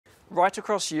Right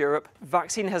across Europe,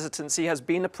 vaccine hesitancy has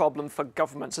been a problem for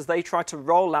governments as they try to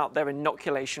roll out their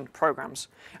inoculation programs,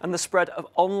 and the spread of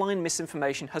online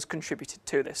misinformation has contributed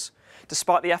to this.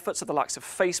 Despite the efforts of the likes of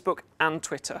Facebook and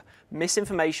Twitter,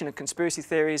 misinformation and conspiracy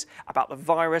theories about the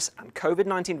virus and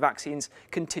COVID-19 vaccines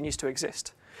continues to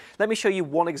exist. Let me show you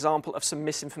one example of some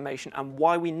misinformation and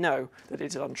why we know that it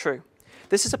is untrue.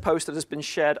 This is a post that has been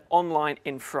shared online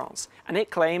in France, and it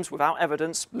claims, without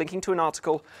evidence linking to an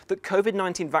article, that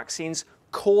COVID-19 vaccines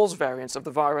cause variants of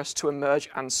the virus to emerge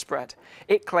and spread.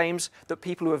 It claims that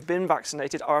people who have been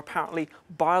vaccinated are apparently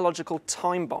biological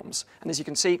time bombs, and as you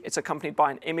can see, it's accompanied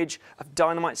by an image of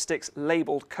dynamite sticks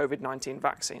labelled COVID-19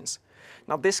 vaccines.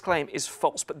 Now, this claim is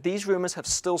false, but these rumours have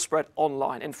still spread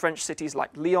online in French cities like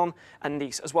Lyon and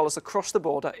Nice, as well as across the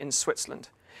border in Switzerland.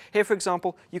 Here, for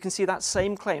example, you can see that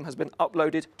same claim has been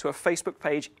uploaded to a Facebook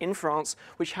page in France,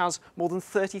 which has more than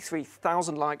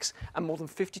 33,000 likes and more than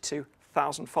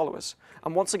 52,000 followers.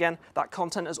 And once again, that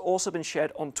content has also been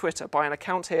shared on Twitter by an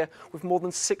account here with more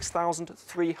than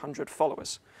 6,300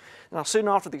 followers. Now, soon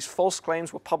after these false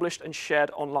claims were published and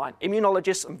shared online,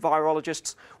 immunologists and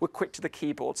virologists were quick to the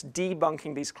keyboards,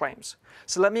 debunking these claims.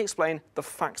 So let me explain the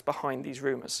facts behind these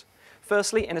rumours.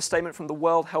 Firstly, in a statement from the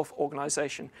World Health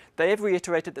Organization, they have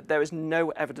reiterated that there is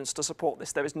no evidence to support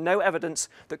this. There is no evidence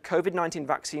that COVID-19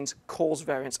 vaccines cause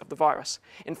variants of the virus.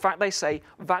 In fact, they say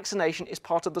vaccination is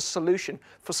part of the solution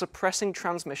for suppressing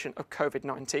transmission of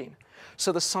COVID-19.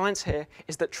 So the science here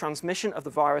is that transmission of the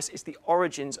virus is the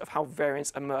origins of how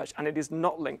variants emerge, and it is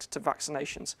not linked to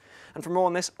vaccinations. And for more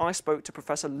on this, I spoke to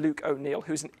Professor Luke O'Neill,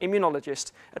 who's an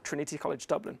immunologist at Trinity College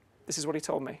Dublin. This is what he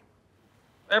told me.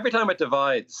 Every time it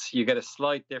divides, you get a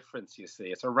slight difference, you see.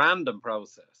 It's a random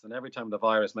process, and every time the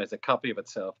virus makes a copy of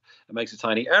itself, it makes a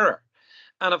tiny error.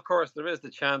 And of course, there is the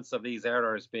chance of these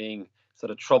errors being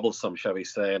sort of troublesome, shall we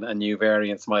say, and new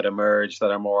variants might emerge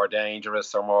that are more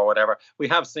dangerous or more whatever. We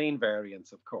have seen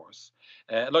variants, of course.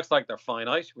 It looks like they're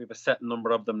finite. We have a set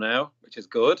number of them now, which is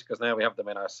good because now we have them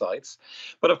in our sights.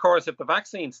 But of course, if the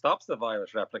vaccine stops the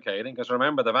virus replicating, because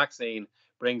remember, the vaccine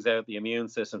brings out the immune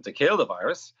system to kill the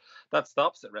virus, that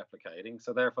stops it replicating.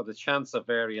 So therefore, the chance of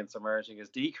variants emerging is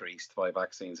decreased by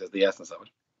vaccines, is the essence of it.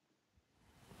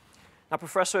 Now,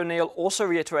 Professor O'Neill also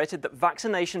reiterated that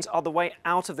vaccinations are the way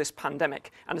out of this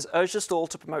pandemic and has urged us all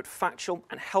to promote factual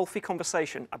and healthy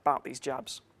conversation about these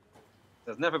jabs.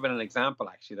 There's never been an example,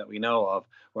 actually, that we know of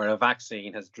where a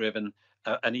vaccine has driven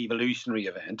an evolutionary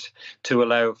event to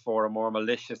allow for a more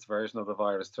malicious version of the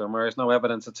virus to emerge. No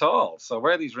evidence at all. So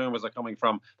where these rumours are coming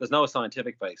from, there's no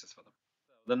scientific basis for them.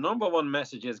 The number one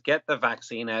message is get the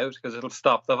vaccine out because it'll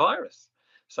stop the virus.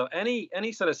 So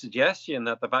any sort of suggestion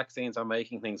that the vaccines are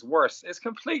making things worse is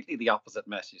completely the opposite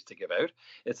message to give out.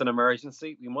 It's an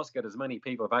emergency. We must get as many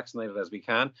people vaccinated as we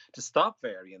can to stop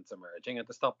variants emerging and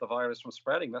to stop the virus from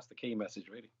spreading. That's the key message,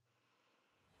 really.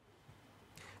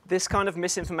 This kind of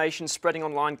misinformation spreading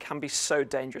online can be so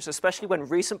dangerous, especially when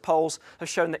recent polls have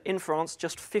shown that in France,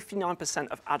 just 59%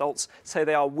 of adults say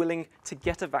they are willing to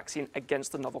get a vaccine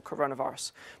against the novel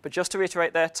coronavirus. But just to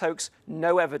reiterate there, Tokes,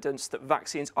 no evidence that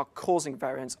vaccines are causing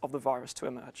variants of the virus to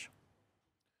emerge.